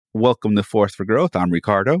Welcome to Force for Growth. I'm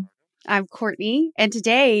Ricardo. I'm Courtney, and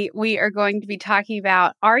today we are going to be talking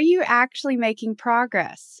about, are you actually making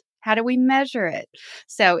progress? How do we measure it?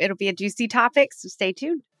 So it'll be a juicy topic, so stay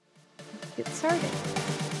tuned. Let's get started.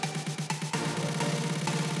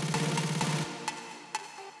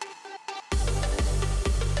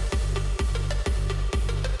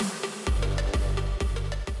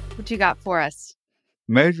 What you got for us?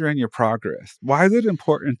 Measuring your progress. Why is it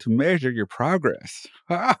important to measure your progress?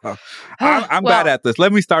 I'm bad at this.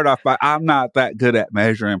 Let me start off by I'm not that good at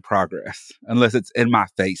measuring progress unless it's in my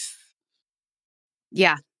face.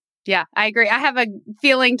 Yeah, I agree. I have a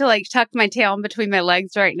feeling to tuck my tail in between my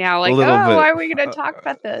legs right now. Why are we going to talk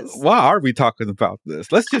about this? Why are we talking about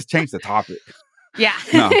this? Let's just change the topic. Yeah.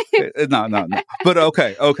 No. But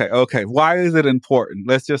okay. Why is it important?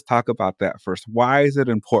 Let's just talk about that first. Why is it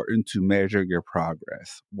important to measure your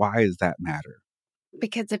progress? Why does that matter?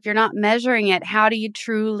 Because if you're not measuring it, how do you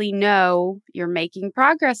truly know you're making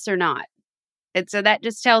progress or not? And so that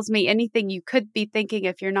just tells me anything you could be thinking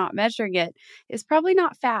if you're not measuring it is probably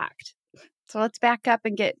not fact. So let's back up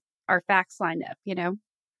and get our facts lined up,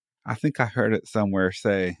 I think I heard it somewhere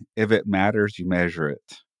say, if it matters, you measure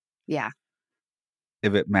it. Yeah.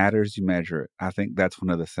 If it matters, you measure it. I think that's one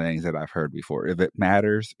of the sayings that I've heard before. If it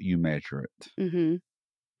matters, you measure it. Mm-hmm.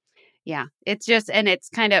 Yeah. It's just, and it's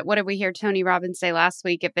kind of, what did we hear Tony Robbins say last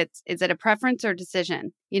week? Is it a preference or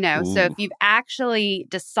decision? So if you've actually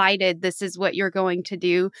decided this is what you're going to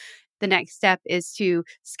do, the next step is to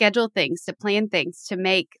schedule things, to plan things,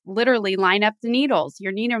 to literally line up the needles,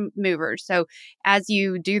 your needle movers. So as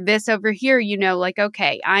you do this over here,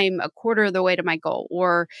 okay, I'm a quarter of the way to my goal,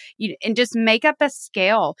 and just make up a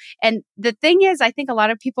scale. And the thing is, I think a lot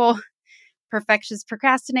of people, perfectionist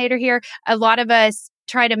procrastinator here, a lot of us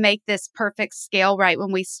try to make this perfect scale right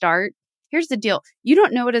when we start. Here's the deal. You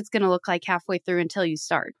don't know what it's going to look like halfway through until you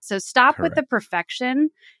start. So stop with the perfection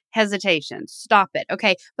hesitation. Stop it.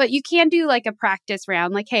 Okay. But you can do a practice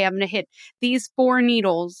round, hey, I'm going to hit these 4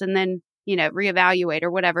 needles and then, reevaluate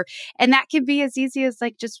or whatever. And that can be as easy as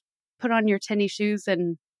just put on your tennis shoes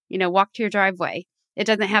and, walk to your driveway. It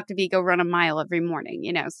doesn't have to be go run a mile every morning,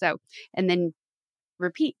 and then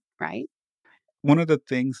repeat, right? One of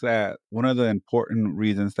the important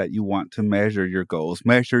reasons that you want to measure your goals,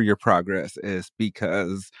 measure your progress, is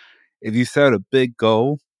because if you set a big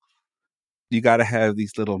goal, you got to have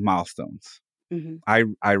these little milestones.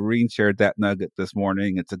 Mm-hmm. Irene shared that nugget this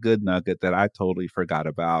morning. It's a good nugget that I totally forgot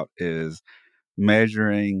about, is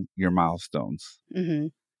measuring your milestones. Mm-hmm.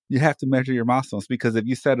 You have to measure your milestones, because if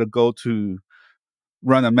you set a goal to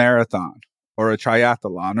run a marathon or a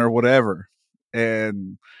triathlon or whatever,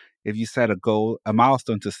 and if you set a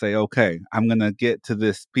milestone to say, okay, I'm going to get to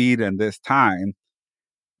this speed and this time,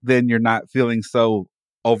 then you're not feeling so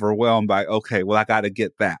overwhelmed by, okay, well, I got to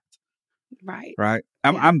get that. Right. Right.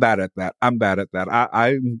 I'm bad at that. I'm bad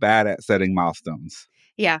at setting milestones.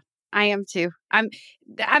 Yeah, I am too. I'm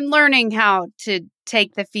learning how to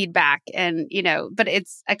take the feedback and, but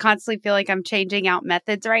I constantly feel like I'm changing out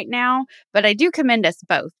methods right now, but I do commend us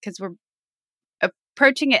both because we're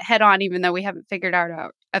approaching it head on, even though we haven't figured out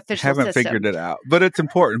our official system. Figured it out, but it's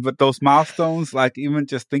important. But those milestones, even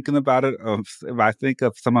just thinking about it, if I think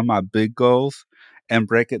of some of my big goals and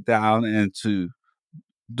break it down into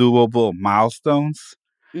doable milestones,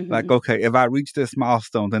 mm-hmm. Okay, if I reach this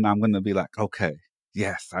milestone, then I'm going to be okay,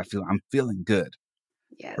 yes, I'm feeling good.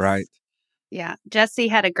 Yes. Right. Yeah. Jessie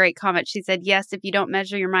had a great comment. She said, yes, if you don't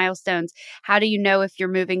measure your milestones, how do you know if you're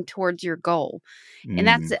moving towards your goal? And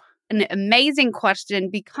that's an amazing question,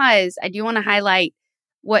 because I do want to highlight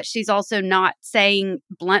what she's also not saying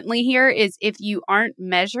bluntly here is, if you aren't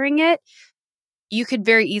measuring it, you could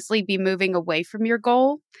very easily be moving away from your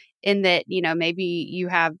goal, in that, maybe you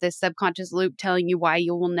have this subconscious loop telling you why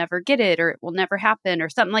you will never get it, or it will never happen, or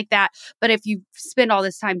something like that. But if you spend all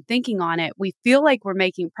this time thinking on it, we feel like we're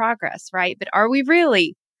making progress, right? But are we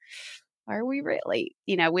really? Are we really?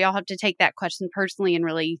 We all have to take that question personally and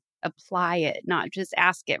really apply it, not just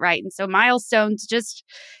ask it, right? And so milestones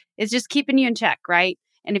is just keeping you in check, right?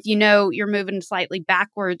 And if you're moving slightly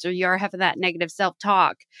backwards, or you are having that negative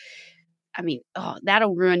self-talk,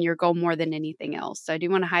 that'll ruin your goal more than anything else. So I do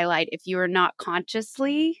want to highlight, if you are not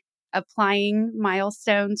consciously applying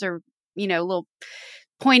milestones or, little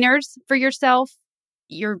pointers for yourself,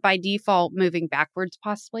 you're by default moving backwards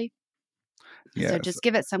possibly. Yes. So just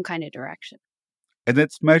give it some kind of direction. And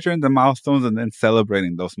it's measuring the milestones and then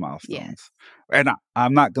celebrating those milestones. Yes. And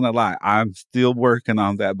I'm not going to lie, I'm still working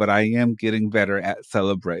on that, but I am getting better at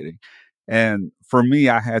celebrating. And for me,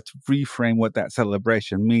 I had to reframe what that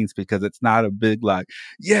celebration means, because it's not a big like,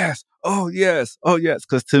 yes, oh yes, oh yes.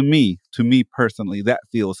 Because to me personally, that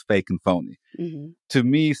feels fake and phony. Mm-hmm. To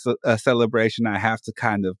me, a celebration, I have to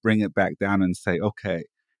kind of bring it back down and say, okay,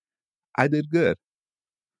 I did good.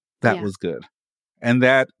 That was good. And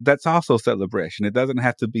that's also celebration. It doesn't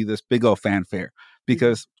have to be this big old fanfare,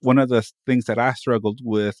 because one of the things that I struggled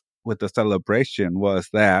with the celebration was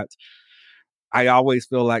that I always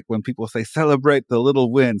feel like when people say celebrate the little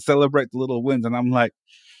wins, and I'm like,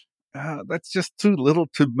 that's just too little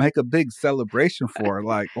to make a big celebration for.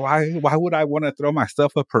 Like, why would I want to throw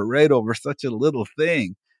myself a parade over such a little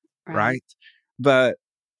thing? Right? But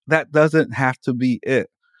that doesn't have to be it.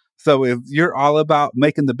 So if you're all about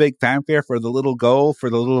making the big fanfare for the little goal, for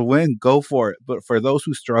the little win, go for it. But for those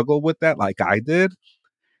who struggle with that, like I did,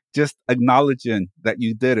 just acknowledging that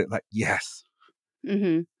you did it, like, yes.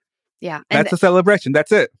 Mm-hmm. Yeah. That's a celebration.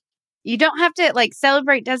 That's it. You don't have to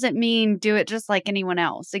celebrate doesn't mean do it just like anyone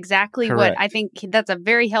else. Exactly. Correct. What I think that's a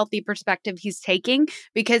very healthy perspective he's taking,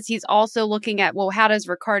 because he's also looking at, well, how does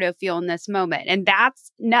Ricardo feel in this moment? And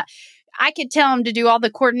that's not, I could tell him to do all the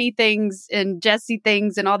Courtney things and Jesse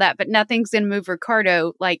things and all that, but nothing's going to move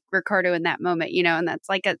Ricardo like Ricardo in that moment, and that's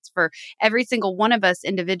it's for every single one of us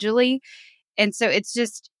individually. And so it's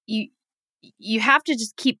just, you have to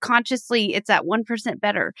just keep consciously, it's at 1%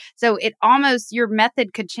 better. So it almost, your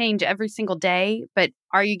method could change every single day, but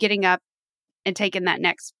are you getting up and taking that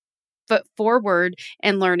next foot forward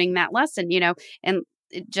and learning that lesson, And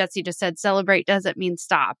Jesse just said, celebrate doesn't mean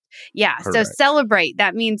stop. Yeah. Correct. So celebrate,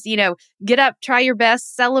 that means, get up, try your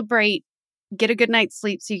best, celebrate, get a good night's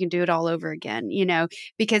sleep so you can do it all over again,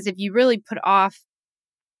 because if you really put off,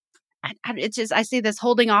 it's just, I see this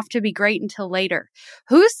holding off to be great until later.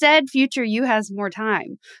 Who said future you has more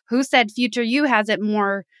time? Who said future you has it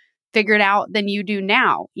more figured out than you do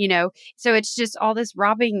now? So it's just all this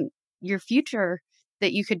robbing your future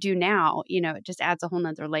that you could do now. It just adds a whole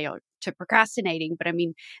nother layer to procrastinating. But I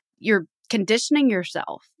mean, you're conditioning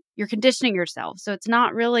yourself. So it's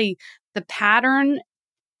not really the pattern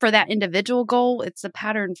for that individual goal. It's the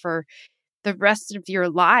pattern for the rest of your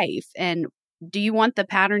life. And do you want the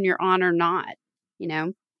pattern you're on or not?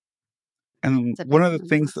 And one of the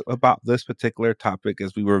things about this particular topic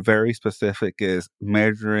is we were very specific, is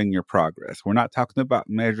measuring your progress. We're not talking about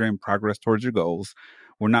measuring progress towards your goals.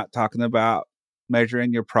 We're not talking about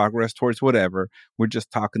measuring your progress towards whatever. We're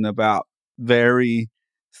just talking about very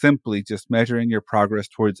simply just measuring your progress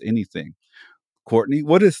towards anything. Courtney,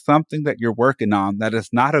 what is something that you're working on that is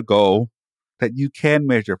not a goal that you can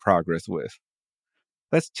measure progress with?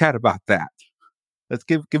 Let's chat about that. Let's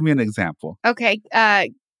give me an example. Okay.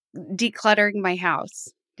 Decluttering my house.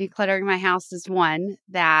 Decluttering my house is one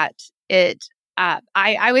that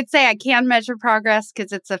I would say I can measure progress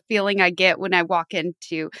because it's a feeling I get when I walk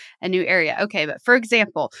into a new area. Okay. But for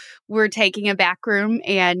example, we're taking a back room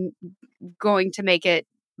and going to make it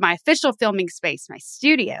my official filming space, my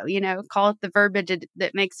studio, call it the verbiage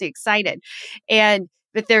that makes me excited.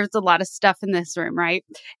 But there's a lot of stuff in this room, right?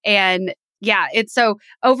 And yeah, it's so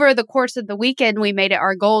over the course of the weekend, we made it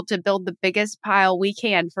our goal to build the biggest pile we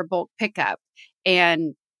can for bulk pickup.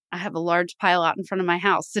 And I have a large pile out in front of my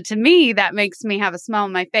house. So to me, that makes me have a smile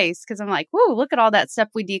on my face because I'm like, whoa, look at all that stuff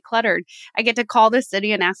we decluttered. I get to call the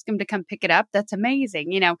city and ask them to come pick it up. That's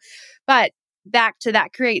amazing, But back to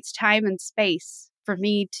that creates time and space for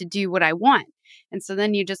me to do what I want. And so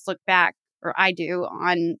then you just look back, or I do,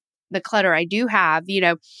 on the clutter I do have,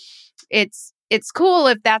 It's cool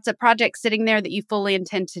if that's a project sitting there that you fully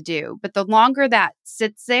intend to do. But the longer that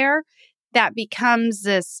sits there, that becomes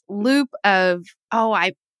this loop of, oh,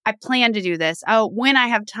 I plan to do this. Oh, when I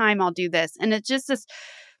have time, I'll do this. And it's just this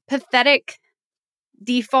pathetic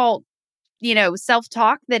default,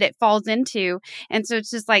 self-talk that it falls into. And so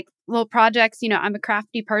it's just like little projects, I'm a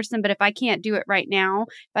crafty person, but if I can't do it right now,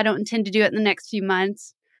 if I don't intend to do it in the next few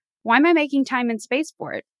months, why am I making time and space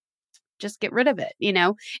for it? Just get rid of it,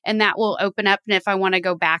 and that will open up. And if I want to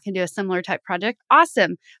go back and do a similar type project,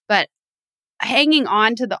 awesome. But hanging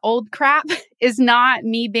on to the old crap is not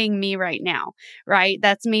me being me right now, right?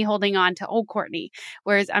 That's me holding on to old Courtney.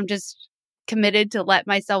 Whereas I'm just committed to let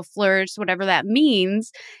myself flourish, whatever that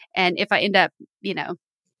means. And if I end up,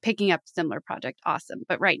 picking up a similar project, awesome.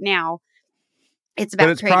 But right now, it's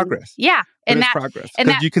about progress. Yeah. And that progress. And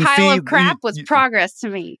that pile of crap was progress to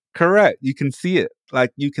me. Correct. You can see it.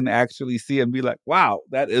 Like you can actually see it and be like, wow,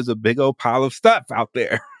 that is a big old pile of stuff out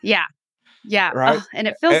there. Yeah. Yeah. Right. Oh, and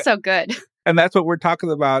it feels so good. And that's what we're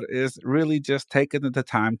talking about, is really just taking the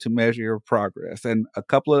time to measure your progress. And a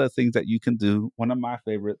couple of the things that you can do, one of my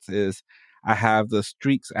favorites is I have the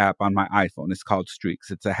Streaks app on my iPhone. It's called Streaks.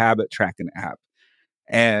 It's a habit tracking app.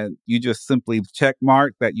 And you just simply check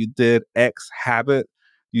mark that you did X habit.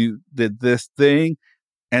 You did this thing,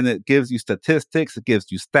 and it gives you statistics. It gives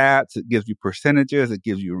you stats. It gives you percentages. It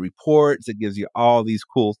gives you reports. It gives you all these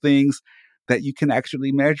cool things that you can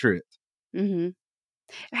actually measure it. Mm-hmm.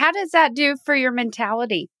 How does that do for your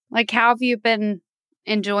mentality? Like, how have you been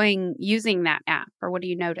enjoying using that app, or what do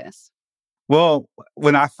you notice? Well,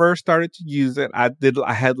 when I first started to use it,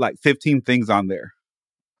 I had like 15 things on there,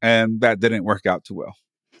 and that didn't work out too well.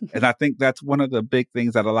 And I think that's one of the big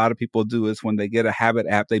things that a lot of people do is when they get a habit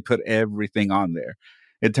app, they put everything on there.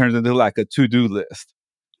 It turns into like a to-do list,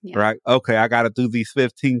 right? Okay, I got to do these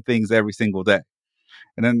 15 things every single day.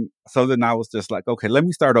 And then I was just like, okay, let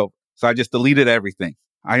me start over. So I just deleted everything.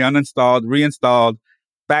 I uninstalled, reinstalled,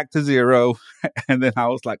 back to zero. And then I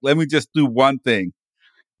was like, let me just do one thing.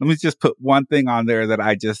 Let me just put one thing on there that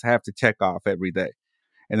I just have to check off every day.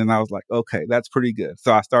 And then I was like, okay, that's pretty good.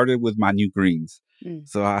 So I started with my new greens.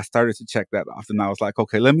 So I started to check that off. And I was like,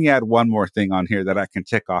 okay, let me add one more thing on here that I can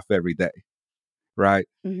check off every day. Right.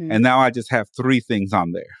 Mm-hmm. And now I just have 3 things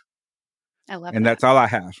on there. I love and that. That's all I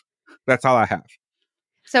have. That's all I have.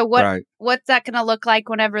 So what's that going to look like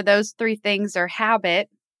whenever those 3 things are habit?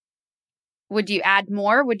 Would you add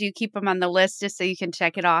more? Would you keep them on the list just so you can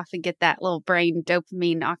check it off and get that little brain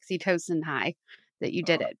dopamine, oxytocin high that you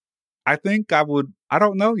did it? I think I would. I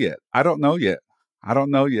don't know yet.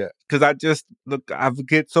 Because I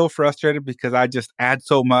get so frustrated because I just add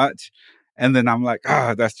so much. And then I'm like,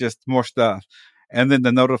 that's just more stuff. And then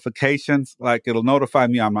the notifications, like it'll notify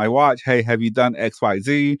me on my watch. Hey, have you done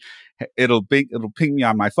XYZ? It'll ping me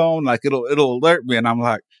on my phone. Like it'll alert me. And I'm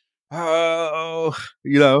like, oh,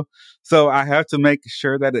 so I have to make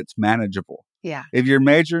sure that it's manageable. Yeah. If you're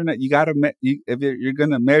measuring it, if you're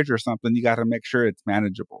going to measure something, you got to make sure it's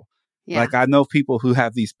manageable. Yeah. Like I know people who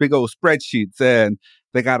have these big old spreadsheets and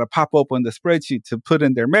they got to pop open the spreadsheet to put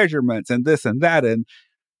in their measurements and this and that. And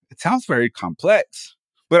it sounds very complex.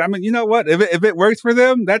 But I mean, you know what? If it works for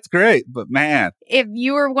them, that's great. But man, if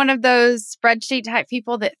you are one of those spreadsheet type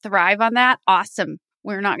people that thrive on that, awesome.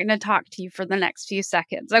 We're not going to talk to you for the next few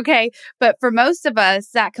seconds. Okay. But for most of us,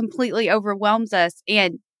 that completely overwhelms us.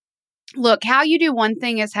 And look, how you do one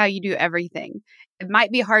thing is how you do everything. It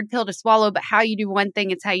might be a hard pill to swallow, but how you do one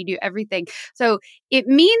thing is how you do everything. So it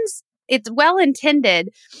means it's well intended.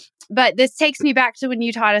 But this takes me back to when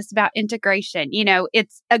you taught us about integration.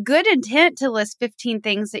 It's a good intent to list 15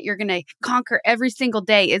 things that you're going to conquer every single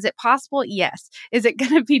day. Is it possible? Yes. Is it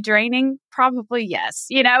going to be draining? Probably yes.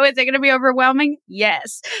 Is it going to be overwhelming?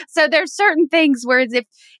 Yes. So there's certain things where if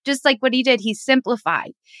just like what he did, he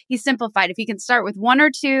simplified. If you can start with 1 or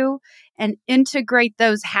 2 and integrate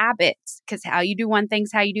those habits, because how you do one thing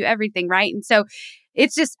is how you do everything, right? And so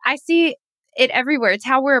it's just, I see it everywhere. It's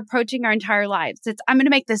how we're approaching our entire lives. I'm going to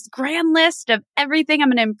make this grand list of everything I'm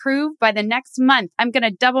going to improve by the next month. I'm going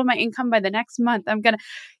to double my income by the next month. I'm going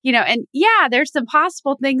to, and yeah, there's some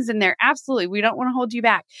possible things in there. Absolutely. We don't want to hold you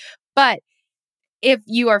back. But if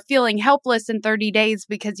you are feeling helpless in 30 days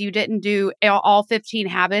because you didn't do all 15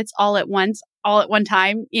 habits all at once, all at one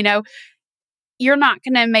time, you're not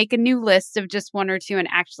going to make a new list of just 1 or 2 and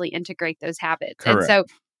actually integrate those habits. Correct. And so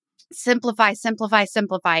simplify.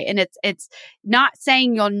 And it's not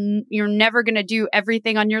saying you're never going to do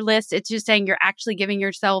everything on your list. It's just saying you're actually giving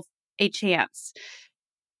yourself a chance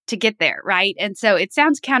to get there, right? And so it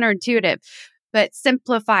sounds counterintuitive, but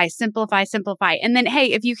simplify. And then,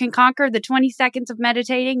 hey, if you can conquer the 20 seconds of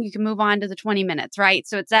meditating, you can move on to the 20 minutes, right?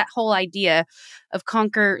 So it's that whole idea of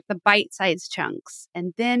conquer the bite-sized chunks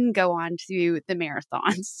and then go on to the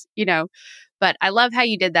marathons, But I love how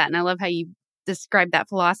you did that. And I love how you describe that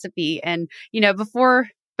philosophy. And, before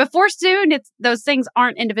soon, those things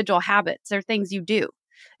aren't individual habits. They're things you do.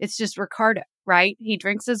 It's just Ricardo, right? He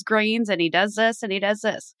drinks his greens and he does this and he does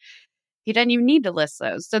this. He doesn't even need to list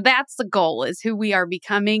those. So that's the goal, is who we are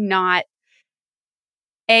becoming, not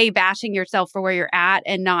bashing yourself for where you're at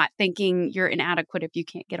and not thinking you're inadequate if you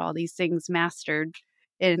can't get all these things mastered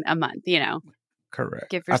in a month,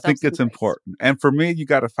 Correct. I think it's important. And for me,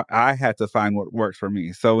 I had to find what works for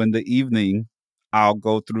me. So in the evening, I'll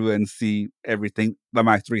go through and see everything,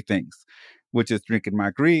 my 3 things, which is drinking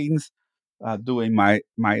my greens, doing my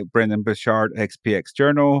Brendon Burchard XPX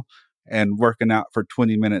journal, and working out for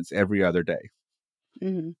 20 minutes every other day.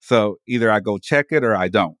 Mm-hmm. So either I go check it or I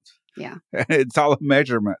don't. Yeah. It's all a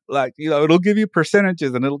measurement. Like, it'll give you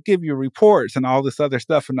percentages and it'll give you reports and all this other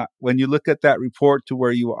stuff. And when you look at that report to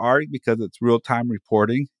where you are, because it's real-time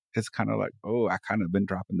reporting, it's kind of like, oh, I kind of been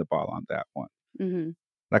dropping the ball on that one. Mm-hmm.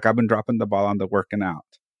 Like I've been dropping the ball on the working out.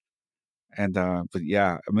 And, but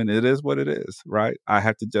yeah, I mean, it is what it is, right? I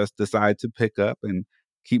have to just decide to pick up and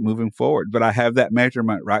keep moving forward. But I have that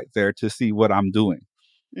measurement right there to see what I'm doing.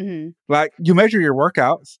 Mm-hmm. Like, you measure your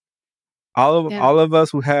workouts. All of us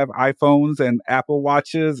who have iPhones and Apple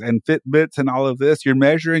Watches and Fitbits and all of this, you're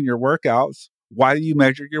measuring your workouts. Why do you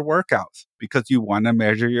measure your workouts? Because you want to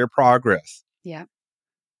measure your progress. Yeah.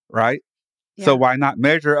 Right? Yeah. So why not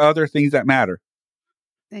measure other things that matter?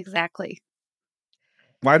 Exactly.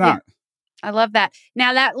 Why not? Yeah. I love that.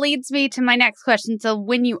 Now that leads me to my next question. So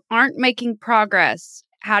when you aren't making progress,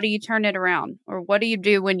 how do you turn it around? Or what do you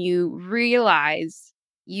do when you realize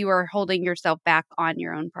you are holding yourself back on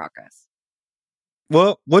your own progress?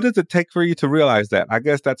 Well, what does it take for you to realize that? I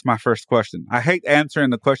guess that's my first question. I hate answering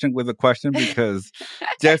the question with a question because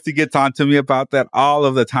Jessie gets on to me about that all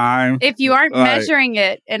of the time. If you aren't measuring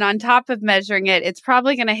it and on top of measuring it, it's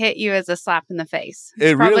probably going to hit you as a slap in the face.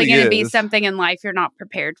 It's probably going to be something in life you're not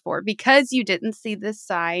prepared for because you didn't see the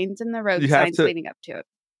signs and the road signs leading up to it.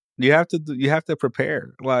 You have to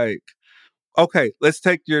prepare. Like, okay, let's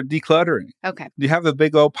take your decluttering. Okay. You have a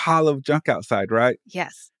big old pile of junk outside, right?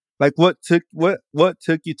 Yes. Like what took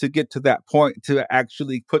you to get to that point to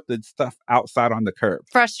actually put the stuff outside on the curb?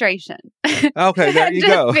 Frustration. Okay, there you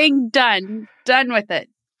go. Being done with it.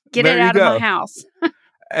 Get it out of my house.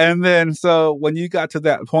 And then, so when you got to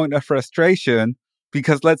that point of frustration,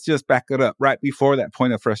 because let's just back it up. Right before that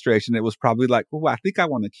point of frustration, it was probably like, oh, I think I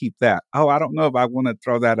want to keep that. Oh, I don't know if I want to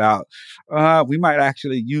throw that out. We might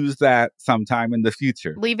actually use that sometime in the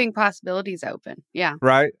future. Leaving possibilities open. Yeah.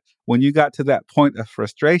 Right? When you got to that point of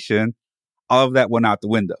frustration, all of that went out the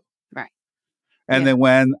window. Right. And then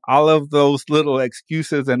when all of those little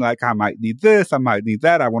excuses and like, I might need this, I might need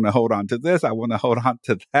that, I want to hold on to this, I want to hold on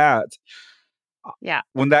to that. Yeah.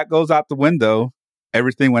 When that goes out the window,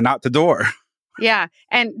 everything went out the door. Yeah.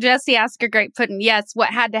 And Jessie asked a great put in, yes, what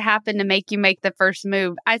had to happen to make you make the first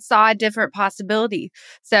move? I saw a different possibility.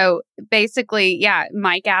 So basically, yeah,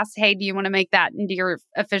 Mike asked, hey, do you want to make that into your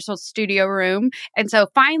official studio room? And so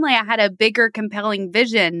finally, I had a bigger, compelling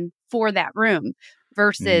vision for that room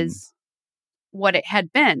versus what it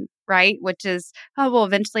had been, right? Which is, oh, well,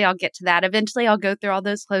 eventually I'll get to that. Eventually I'll go through all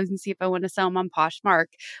those clothes and see if I want to sell them on Poshmark.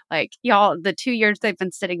 Like, y'all, the 2 years they've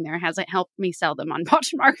been sitting there hasn't helped me sell them on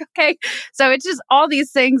Poshmark, okay? So it's just all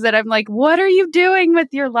these things that I'm like, what are you doing with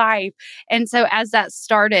your life? And so as that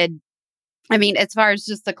started, I mean, as far as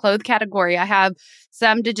just the clothes category, I have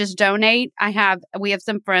some to just donate. We have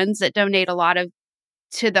some friends that donate a lot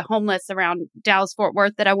to the homeless around Dallas, Fort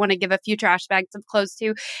Worth that I want to give a few trash bags of clothes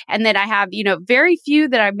to. And then I have, very few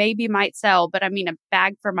that I maybe might sell, but I mean, a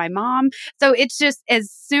bag for my mom. So it's just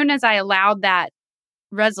as soon as I allowed that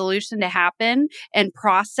resolution to happen and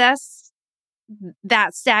process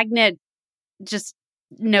that stagnant, just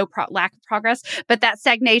lack of progress, but that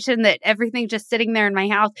stagnation, that everything just sitting there in my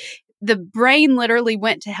house, the brain literally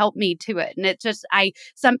went to help me to it. And it's just,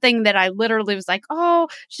 something that I literally was like, oh,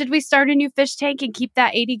 should we start a new fish tank and keep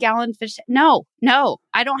that 80-gallon fish? No,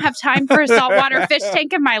 I don't have time for a saltwater fish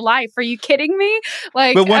tank in my life. Are you kidding me?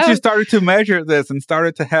 Like, but once you started to measure this and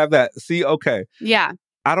started to have that, okay. Yeah.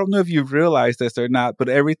 I don't know if you've realized this or not, but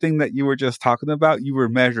everything that you were just talking about, you were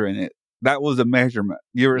measuring it. That was a measurement.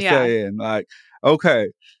 You were saying like, okay,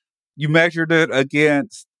 you measured it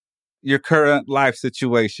against your current life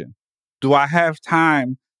situation. Do I have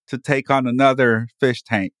time to take on another fish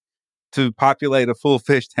tank, to populate a full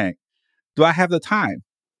fish tank? Do I have the time?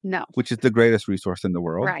 No. Which is the greatest resource in the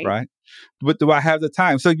world, right? But do I have the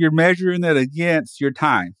time? So you're measuring it against your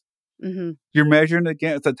time. Mm-hmm. You're measuring it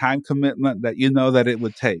against the time commitment that you know that it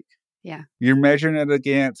would take. Yeah. You're measuring it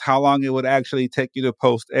against how long it would actually take you to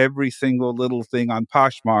post every single little thing on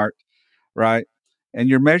Poshmark, right? And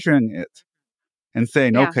you're measuring it and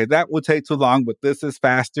saying, okay, that would take too long, but this is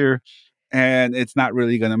faster. And it's not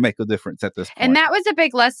really going to make a difference at this point. And that was a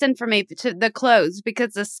big lesson for me, to the clothes,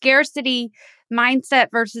 because the scarcity mindset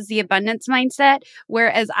versus the abundance mindset.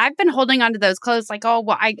 Whereas I've been holding on to those clothes like, oh,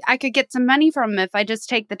 well, I could get some money from them if I just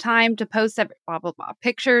take the time to post blah, blah, blah,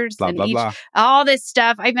 pictures blah, and blah, blah. all this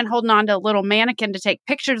stuff. I've been holding on to a little mannequin to take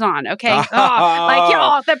pictures on. Okay. Like,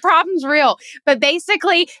 y'all, the problem's real. But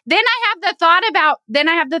basically, then I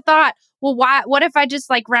have the thought, well, what if I just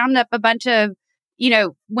like round up a bunch of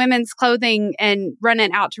women's clothing and run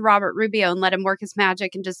it out to Robert Rubio and let him work his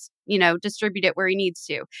magic and just, distribute it where he needs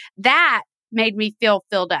to. That made me feel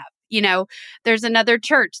filled up. There's another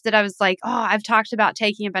church that I was like, oh, I've talked about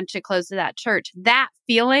taking a bunch of clothes to that church. That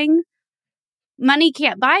feeling, money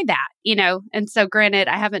can't buy that, And so granted,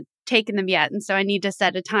 I haven't taken them yet. And so I need to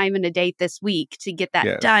set a time and a date this week to get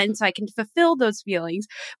that done so I can fulfill those feelings.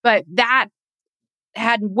 But that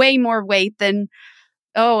had way more weight than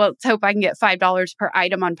oh, let's hope I can get $5 per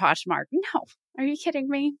item on Poshmark. No, are you kidding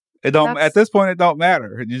me? At this point, it don't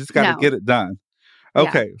matter. You just got to get it done.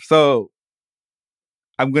 Okay, so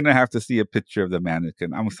I'm going to have to see a picture of the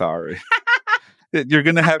mannequin. I'm sorry. You're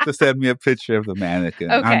going to have to send me a picture of the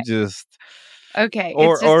mannequin. Okay. I'm just... Okay.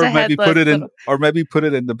 Or maybe put it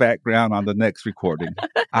in the background on the next recording.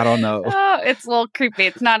 I don't know. Oh, it's a little creepy.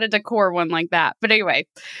 It's not a decor one like that. But anyway,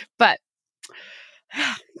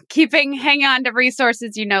 hang on to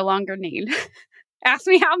resources you no longer need. Ask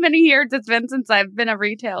me how many years it's been since I've been a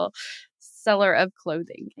retail seller of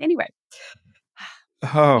clothing. Anyway.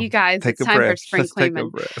 You guys, it's time for spring cleaning.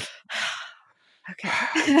 Okay.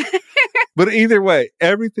 But either way,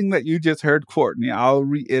 everything that you just heard, Courtney, I'll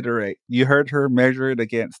reiterate. You heard her measure it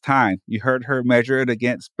against time. You heard her measure it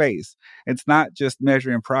against space. It's not just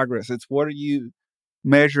measuring progress. It's what are you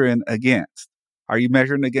measuring against? Are you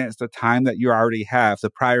measuring against the time that you already have, the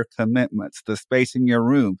prior commitments, the space in your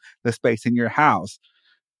room, the space in your house,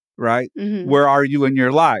 right? Mm-hmm. Where are you in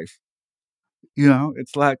your life?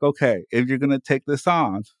 It's like, okay, if you're going to take this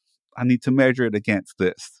on, I need to measure it against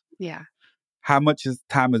this. Yeah. How much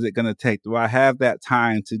time is it going to take? Do I have that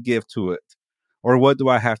time to give to it? Or what do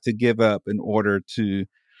I have to give up in order to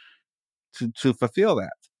fulfill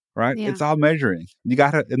that? Right? Yeah. It's all measuring.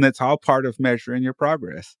 And it's all part of measuring your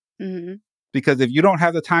progress. Mm-hmm. Because if you don't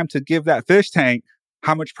have the time to give that fish tank,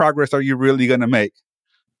 how much progress are you really going to make?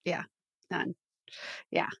 Yeah. None.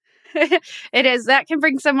 Yeah. It is. That can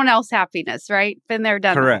bring someone else happiness, right? Been there,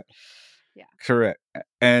 done Correct. that. Yeah. Correct.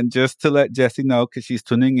 And just to let Jessie know, because she's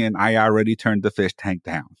tuning in, I already turned the fish tank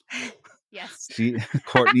down. Yes.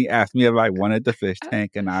 Courtney asked me if I wanted the fish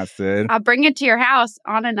tank, and I said, I'll bring it to your house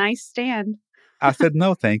on a nice stand. I said,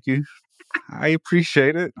 no, thank you. I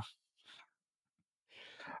appreciate it.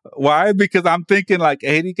 Why? Because I'm thinking like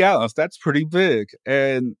 80 gallons. That's pretty big.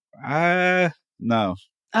 And no.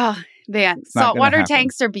 Oh, man. Saltwater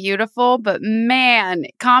tanks are beautiful, but man,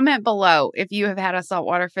 comment below if you have had a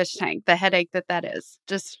saltwater fish tank, the headache that is.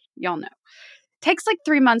 Just, y'all know. Takes like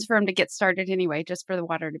 3 months for them to get started anyway, just for the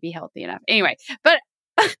water to be healthy enough. Anyway, but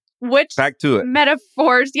back to it.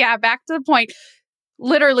 Metaphors. Yeah, back to the point.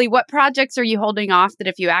 Literally, what projects are you holding off that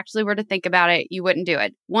if you actually were to think about it, you wouldn't do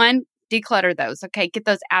it? 1, declutter those. Okay, get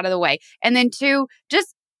those out of the way. And then 2,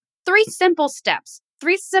 just 3 simple steps.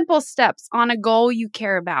 3 simple steps on a goal you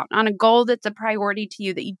care about, on a goal that's a priority to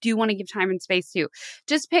you that you do want to give time and space to.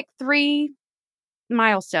 Just pick 3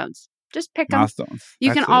 milestones. Just pick them.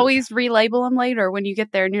 You can always relabel them later when you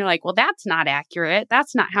get there and you're like, well, that's not accurate.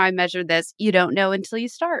 That's not how I measure this. You don't know until you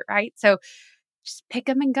start, right? So just pick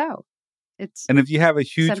them and go. And if you have a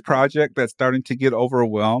huge project that's starting to get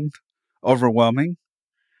overwhelming,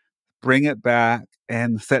 bring it back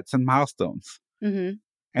and set some milestones. Mm-hmm.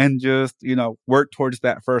 And just, work towards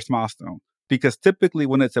that first milestone. Because typically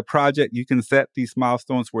when it's a project, you can set these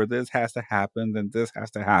milestones where this has to happen, then this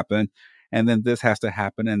has to happen, and then this has to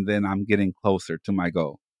happen, and then I'm getting closer to my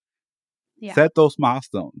goal. Yeah. Set those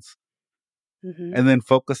milestones. Mm-hmm. And then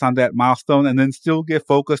focus on that milestone, and then still get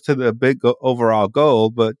focused to the big overall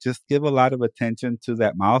goal, but just give a lot of attention to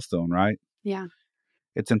that milestone, right? Yeah.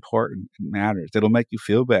 It's important. It matters. It'll make you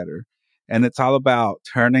feel better. And it's all about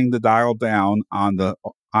turning the dial down on the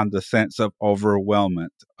sense of overwhelmment,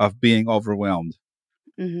 of being overwhelmed.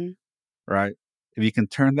 Mm-hmm. Right? If you can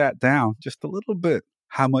turn that down just a little bit,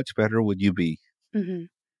 how much better would you be? Mm-hmm.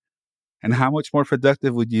 And how much more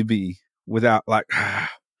productive would you be without a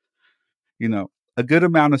good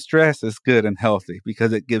amount of stress is good and healthy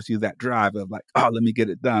because it gives you that drive of like, oh, let me get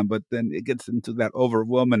it done. But then it gets into that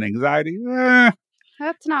overwhelming anxiety.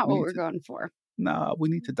 That's not what we're going for. No, we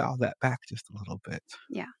need to dial that back just a little bit.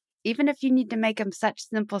 Yeah. Even if you need to make them such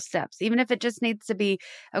simple steps, even if it just needs to be,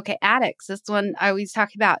 okay, addicts. This one I always talk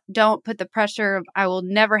about. Don't put the pressure of, I will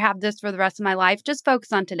never have this for the rest of my life. Just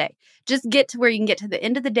focus on today. Just get to where you can get to the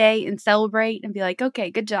end of the day and celebrate and be like, okay,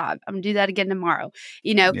 good job. I'm going to do that again tomorrow.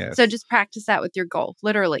 Yes. So just practice that with your goal.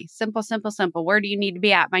 Literally. Simple, simple, simple. Where do you need to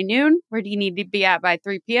be at by noon? Where do you need to be at by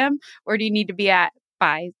 3 p.m.? Where do you need to be at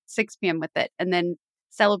by 6 p.m. with it? And then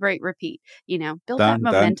celebrate, repeat, build that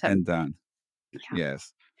momentum. Done and done. Yeah.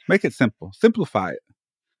 Yes. Make it simple. Simplify it.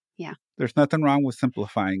 Yeah. There's nothing wrong with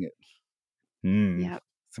simplifying it. Yeah.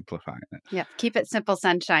 Simplifying it. Yeah. Keep it simple,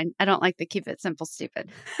 sunshine. I don't like the keep it simple, stupid.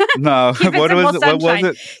 No. What was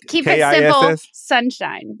it? Keep it simple,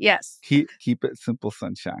 sunshine. Yes. Keep it simple,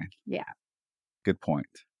 sunshine. Yeah. Good point.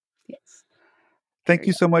 Yes. Thank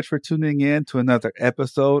you so much for tuning in to another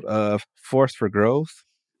episode of Force for Growth.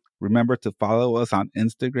 Remember to follow us on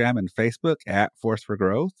Instagram and Facebook at Force for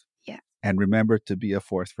Growth. Yeah. And remember to be a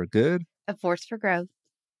force for good. A force for growth.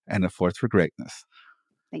 And a force for greatness.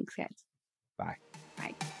 Thanks, guys. Bye.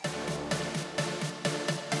 Bye.